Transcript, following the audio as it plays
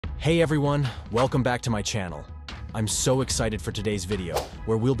Hey everyone, welcome back to my channel. I'm so excited for today's video,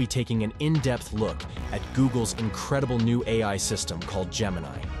 where we'll be taking an in-depth look at Google's incredible new AI system called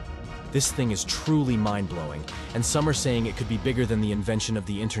Gemini. This thing is truly mind-blowing, and some are saying it could be bigger than the invention of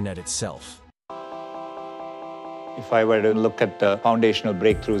the internet itself. If I were to look at the foundational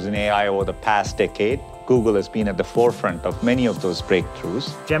breakthroughs in AI over the past decade, Google has been at the forefront of many of those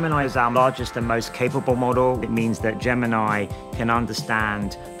breakthroughs. Gemini is our largest and most capable model. It means that Gemini can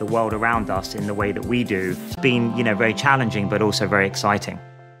understand the world around us in the way that we do. It's been, very challenging, but also very exciting.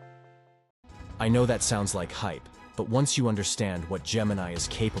 I know that sounds like hype, but once you understand what Gemini is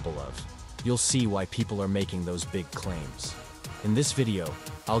capable of, you'll see why people are making those big claims. In this video,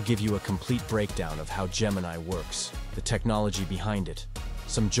 I'll give you a complete breakdown of how Gemini works, the technology behind it,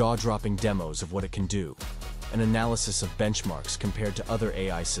 some jaw-dropping demos of what it can do, an analysis of benchmarks compared to other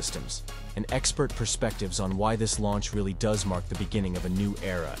AI systems, and expert perspectives on why this launch really does mark the beginning of a new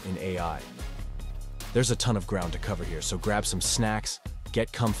era in AI. There's a ton of ground to cover here, so grab some snacks,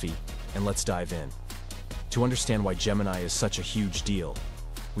 get comfy, and let's dive in. To understand why Gemini is such a huge deal,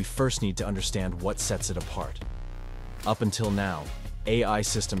 we first need to understand what sets it apart. Up until now, AI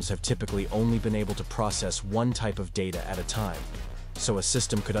systems have typically only been able to process one type of data at a time, so a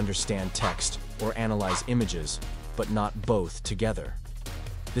system could understand text or analyze images, but not both together.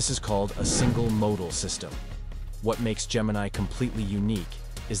 This is called a single modal system. What makes Gemini completely unique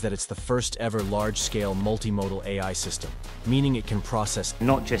is that it's the first ever large-scale multimodal AI system, meaning it can process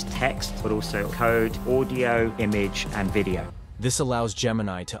Not just text, but also code, audio, image, and video. This allows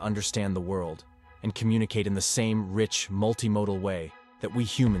Gemini to understand the world and communicate in the same rich, multimodal way that we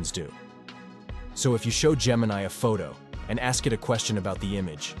humans do. So if you show Gemini a photo and ask it a question about the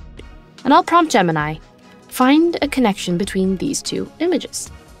image, and I'll prompt Gemini, find a connection between these two images.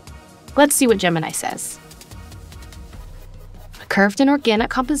 Let's see what Gemini says. A curved and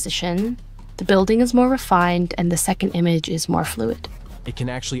organic composition, the building is more refined, and the second image is more fluid. it can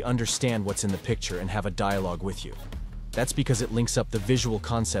actually understand what's in the picture and have a dialogue with you. That's because it links up the visual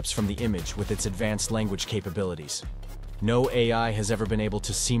concepts from the image with its advanced language capabilities. No AI has ever been able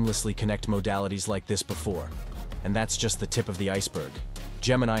to seamlessly connect modalities like this before, and that's just the tip of the iceberg.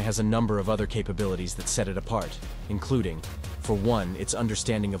 Gemini has a number of other capabilities that set it apart, including, for one, its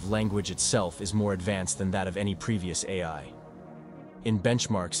understanding of language itself is more advanced than that of any previous AI. In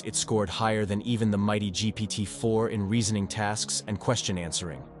benchmarks, it scored higher than even the mighty GPT-4 in reasoning tasks and question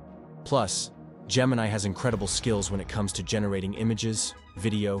answering. Plus, Gemini has incredible skills when it comes to generating images,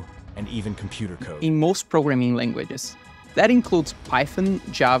 video, and even computer code. In most programming languages. That includes Python,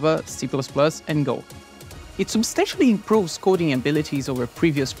 Java, C++, and Go. It substantially improves coding abilities over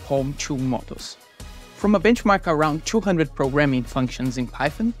previous PaLM 2 models. From a benchmark around 200 programming functions in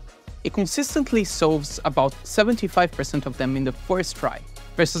Python, it consistently solves about 75% of them in the first try,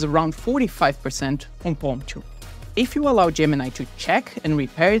 versus around 45% on PaLM 2. If you allow Gemini to check and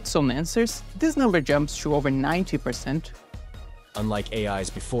repair its own answers, this number jumps to over 90%. Unlike AIs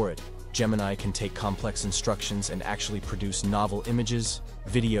before it, Gemini can take complex instructions and actually produce novel images,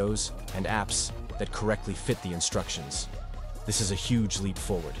 videos, and apps that correctly fit the instructions. This is a huge leap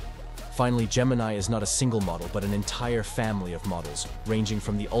forward. Finally, Gemini is not a single model, but an entire family of models, ranging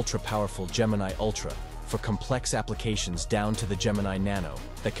from the ultra-powerful Gemini Ultra for complex applications down to the Gemini Nano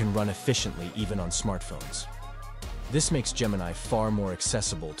that can run efficiently even on smartphones. This makes Gemini far more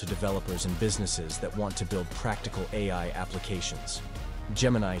accessible to developers and businesses that want to build practical AI applications.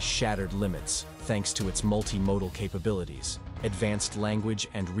 Gemini shattered limits thanks to its multimodal capabilities, advanced language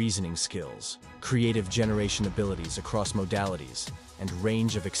and reasoning skills, creative generation abilities across modalities, and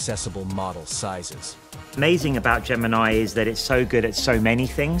range of accessible model sizes. Amazing about Gemini is that it's so good at so many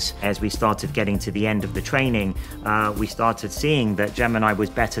things. As we started getting to the end of the training, we started seeing that Gemini was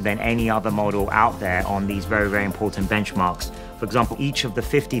better than any other model out there on these very, very important benchmarks. For example, each of the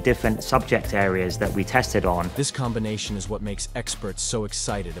 50 different subject areas that we tested on. This combination is what makes experts so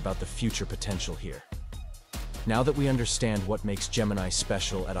excited about the future potential here. Now that we understand what makes Gemini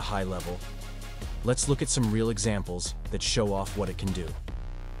special at a high level, let's look at some real examples that show off what it can do.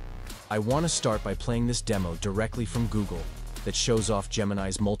 I want to start by playing this demo directly from Google that shows off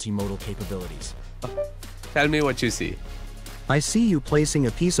Gemini's multimodal capabilities. Tell me what you see. I see you placing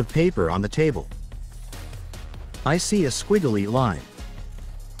a piece of paper on the table. I see a squiggly line.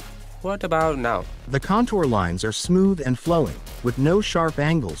 What about now? The contour lines are smooth and flowing, with no sharp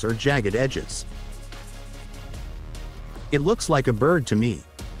angles or jagged edges. It looks like a bird to me.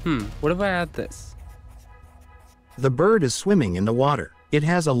 What if I add this? The bird is swimming in the water. It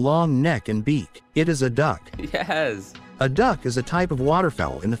has a long neck and beak. It is a duck. Yes. A duck is a type of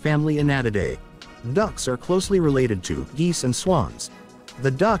waterfowl in the family Anatidae. Ducks are closely related to geese and swans. The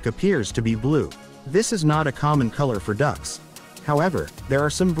duck appears to be blue. This is not a common color for ducks. However, there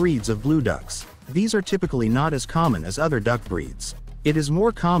are some breeds of blue ducks. These are typically not as common as other duck breeds. It is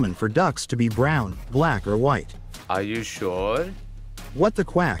more common for ducks to be brown, black, or white. Are you sure? What the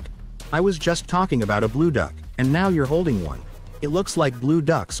quack? I was just talking about a blue duck, and now you're holding one. It looks like blue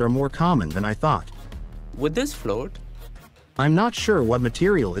ducks are more common than I thought. Would this float? I'm not sure what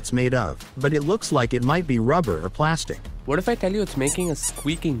material it's made of, but it looks like it might be rubber or plastic. What if I tell you it's making a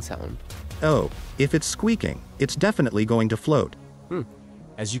squeaking sound? Oh, if it's squeaking, it's definitely going to float.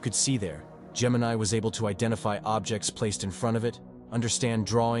 As you could see there, Gemini was able to identify objects placed in front of it, understand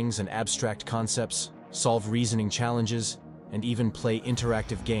drawings and abstract concepts, solve reasoning challenges, and even play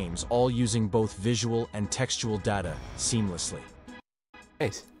interactive games, all using both visual and textual data seamlessly.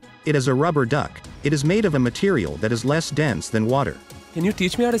 Nice. It is a rubber duck. It is made of a material that is less dense than water. Can you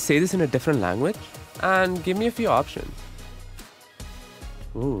teach me how to say this in a different language? And give me a few options.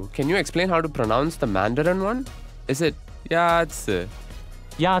 Ooh, can you explain how to pronounce the Mandarin one? Is it Yazi?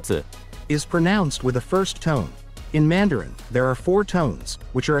 Yazi Is pronounced with a first tone. In Mandarin, there are 4 tones,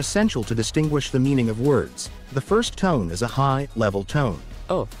 which are essential to distinguish the meaning of words. The first tone is a high-level tone.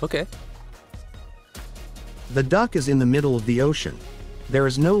 Oh, okay. The duck is in the middle of the ocean. There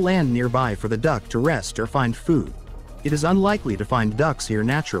is no land nearby for the duck to rest or find food. It is unlikely to find ducks here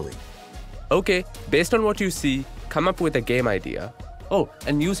naturally. Okay, based on what you see, come up with a game idea. Oh,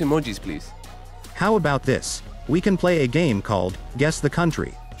 and use emojis, please. How about this? We can play a game called Guess the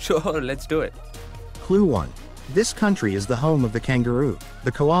Country. Sure, let's do it. Clue 1. This country is the home of the kangaroo,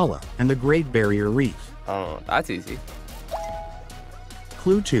 the koala, and the Great Barrier Reef. Oh, that's easy.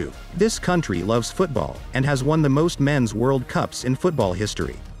 Clue 2. This country loves football and has won the most men's World Cups in football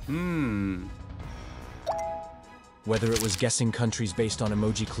history. Whether it was guessing countries based on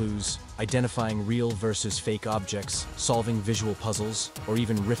emoji clues, identifying real versus fake objects, solving visual puzzles, or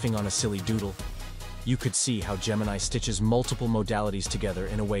even riffing on a silly doodle, you could see how Gemini stitches multiple modalities together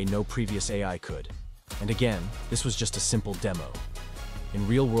in a way no previous AI could. And again, this was just a simple demo. In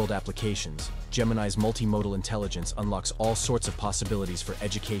real-world applications, Gemini's multimodal intelligence unlocks all sorts of possibilities for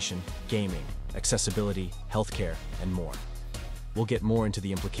education, gaming, accessibility, healthcare, and more. We'll get more into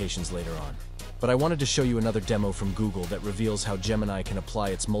the implications later on. But I wanted to show you another demo from Google that reveals how Gemini can apply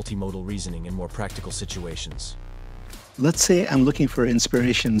its multimodal reasoning in more practical situations. Let's say I'm looking for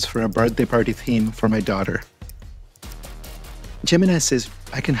inspirations for a birthday party theme for my daughter. Gemini says,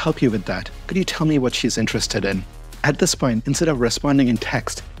 I can help you with that. Could you tell me what she's interested in? At this point, instead of responding in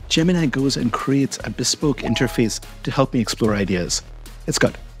text, Gemini goes and creates a bespoke interface to help me explore ideas. It's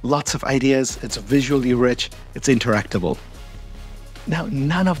got lots of ideas, it's visually rich, it's interactable. Now,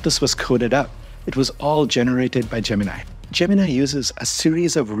 none of this was coded up. It was all generated by Gemini. Gemini uses a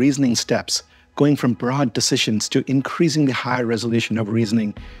series of reasoning steps, going from broad decisions to increasingly high resolution of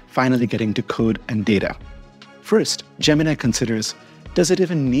reasoning, finally getting to code and data. First, Gemini considers, does it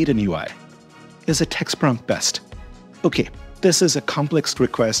even need an UI? Is a text prompt best? Okay, this is a complex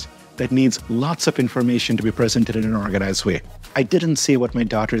request that needs lots of information to be presented in an organized way. I didn't say what my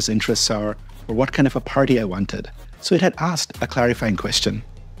daughter's interests are or what kind of a party I wanted, so it had asked a clarifying question.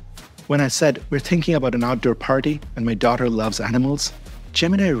 When I said, we're thinking about an outdoor party and my daughter loves animals,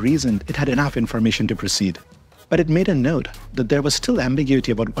 Gemini reasoned it had enough information to proceed. But it made a note that there was still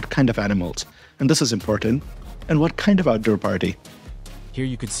ambiguity about what kind of animals, and this is important, and what kind of outdoor party. Here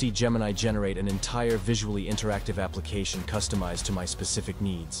you could see Gemini generate an entire visually interactive application customized to my specific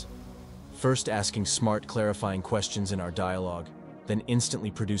needs. First asking smart, clarifying questions in our dialogue, then instantly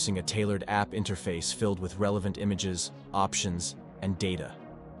producing a tailored app interface filled with relevant images, options, and data.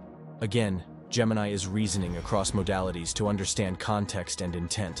 Again, Gemini is reasoning across modalities to understand context and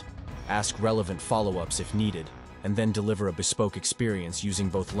intent, ask relevant follow-ups if needed, and then deliver a bespoke experience using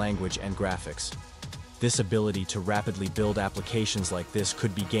both language and graphics. This ability to rapidly build applications like this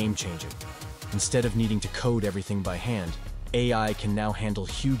could be game-changing. Instead of needing to code everything by hand, AI can now handle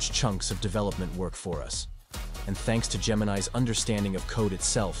huge chunks of development work for us. And thanks to Gemini's understanding of code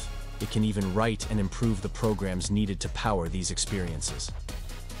itself, it can even write and improve the programs needed to power these experiences.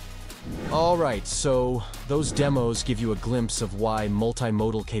 Alright, so those demos give you a glimpse of why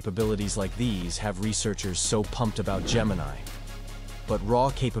multimodal capabilities like these have researchers so pumped about Gemini. But raw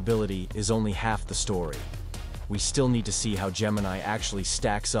capability is only half the story. We still need to see how Gemini actually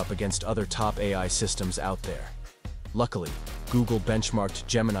stacks up against other top AI systems out there. Luckily, Google benchmarked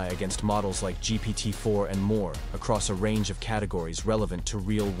Gemini against models like GPT-4 and more across a range of categories relevant to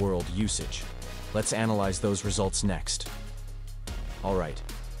real-world usage. Let's analyze those results next. Alright,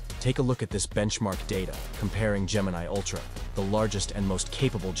 take a look at this benchmark data comparing Gemini Ultra, the largest and most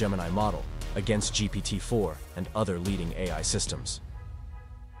capable Gemini model, against GPT-4 and other leading AI systems.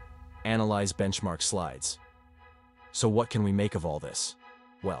 analyze benchmark slides. So what can we make of all this?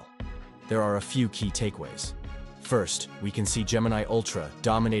 Well, there are a few key takeaways. First, we can see Gemini Ultra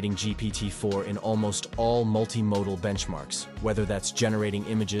dominating GPT-4 in almost all multimodal benchmarks, whether that's generating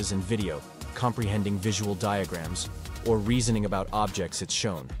images and video, comprehending visual diagrams, or reasoning about objects it's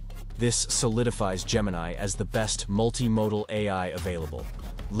shown. This solidifies Gemini as the best multimodal AI available,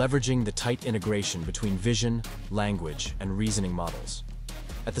 leveraging the tight integration between vision, language, and reasoning models.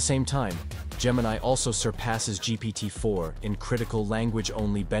 At the same time, Gemini also surpasses GPT-4 in critical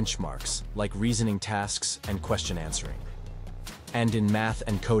language-only benchmarks like reasoning tasks and question answering. And in math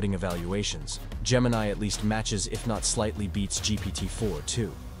and coding evaluations, Gemini at least matches if not slightly beats GPT-4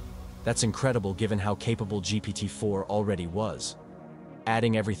 too. That's incredible given how capable GPT-4 already was.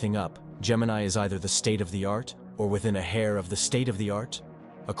 Adding everything up, Gemini is either the state-of-the-art or within a hair of the state-of-the-art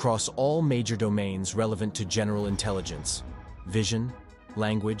across all major domains relevant to general intelligence, vision,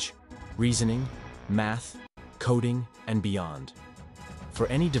 language, reasoning, math, coding, and beyond. For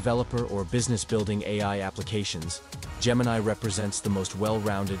any developer or business building AI applications, Gemini represents the most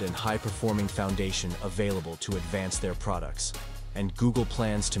well-rounded and high-performing foundation available to advance their products, and Google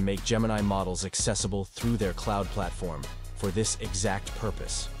plans to make Gemini models accessible through their cloud platform for this exact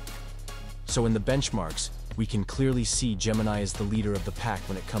purpose. So in the benchmarks, we can clearly see Gemini is the leader of the pack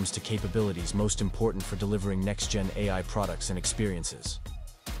when it comes to capabilities most important for delivering next-gen AI products and experiences.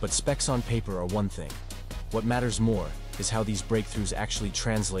 But specs on paper are one thing. What matters more is how these breakthroughs actually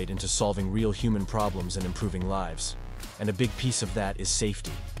translate into solving real human problems and improving lives. And a big piece of that is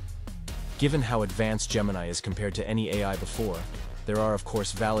safety. Given how advanced Gemini is compared to any AI before, there are of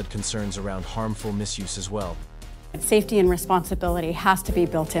course valid concerns around harmful misuse as well. Safety and responsibility has to be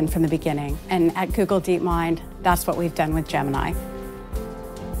built in from the beginning, and at Google DeepMind, that's what we've done with Gemini.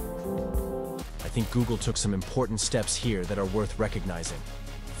 I think Google took some important steps here that are worth recognizing.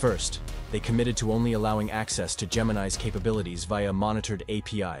 First, they committed to only allowing access to Gemini's capabilities via monitored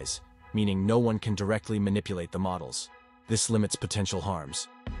APIs, meaning no one can directly manipulate the models. This limits potential harms.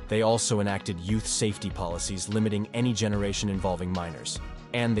 They also enacted youth safety policies limiting any generation involving minors.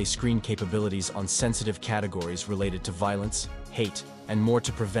 And they screen capabilities on sensitive categories related to violence, hate, and more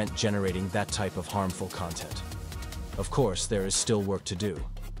to prevent generating that type of harmful content. Of course, there is still work to do,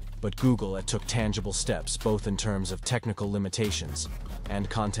 but Google took tangible steps both in terms of technical limitations and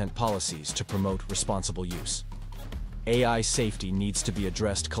content policies to promote responsible use. AI safety needs to be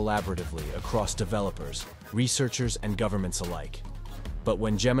addressed collaboratively across developers, researchers, and governments alike. But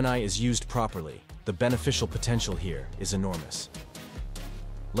when Gemini is used properly, the beneficial potential here is enormous.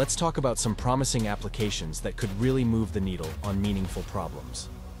 Let's talk about some promising applications that could really move the needle on meaningful problems.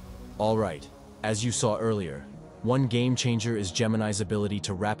 All right, as you saw earlier, one game changer is Gemini's ability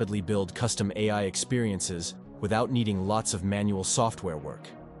to rapidly build custom AI experiences without needing lots of manual software work.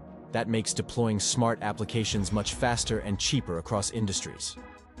 That makes deploying smart applications much faster and cheaper across industries.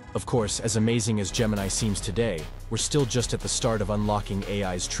 Of course, as amazing as Gemini seems today, we're still just at the start of unlocking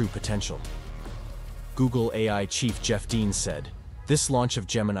AI's true potential. Google AI chief Jeff Dean said, "This launch of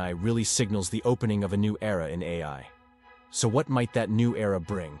Gemini really signals the opening of a new era in AI." So what might that new era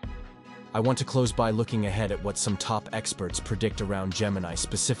bring? I want to close by looking ahead at what some top experts predict around Gemini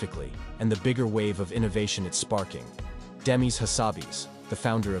specifically, and the bigger wave of innovation it's sparking. Demis Hassabis, the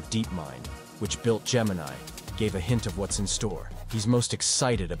founder of DeepMind, which built Gemini, gave a hint of what's in store. He's most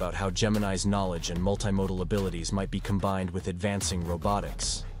excited about how Gemini's knowledge and multimodal abilities might be combined with advancing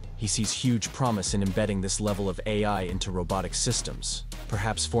robotics. He sees huge promise in embedding this level of AI into robotic systems,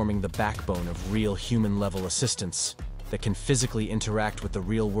 perhaps forming the backbone of real human-level assistants that can physically interact with the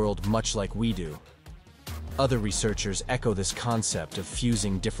real world much like we do. Other researchers echo this concept of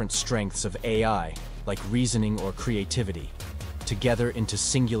fusing different strengths of AI, like reasoning or creativity, together into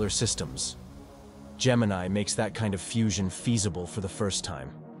singular systems. Gemini makes that kind of fusion feasible for the first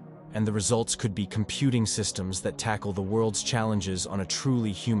time. And the results could be computing systems that tackle the world's challenges on a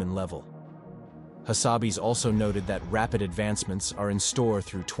truly human level. Hassabis also noted that rapid advancements are in store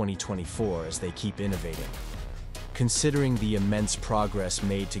through 2024 as they keep innovating. Considering the immense progress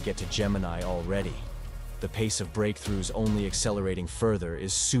made to get to Gemini already, the pace of breakthroughs only accelerating further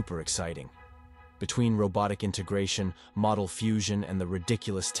is super exciting. Between robotic integration, model fusion, and the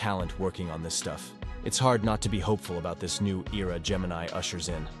ridiculous talent working on this stuff, it's hard not to be hopeful about this new era Gemini ushers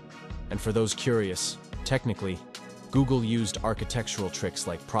in. And for those curious, technically, Google used architectural tricks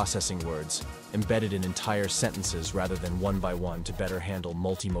like processing words, embedded in entire sentences rather than one by one to better handle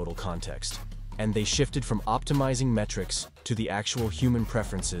multimodal context. And they shifted from optimizing metrics to the actual human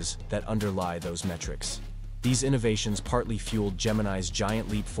preferences that underlie those metrics. These innovations partly fueled Gemini's giant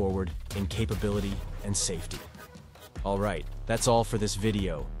leap forward in capability and safety. Alright, that's all for this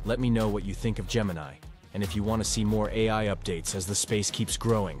video. Let me know what you think of Gemini. And if you want to see more AI updates as the space keeps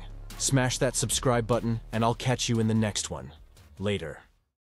growing, smash that subscribe button and I'll catch you in the next one. Later.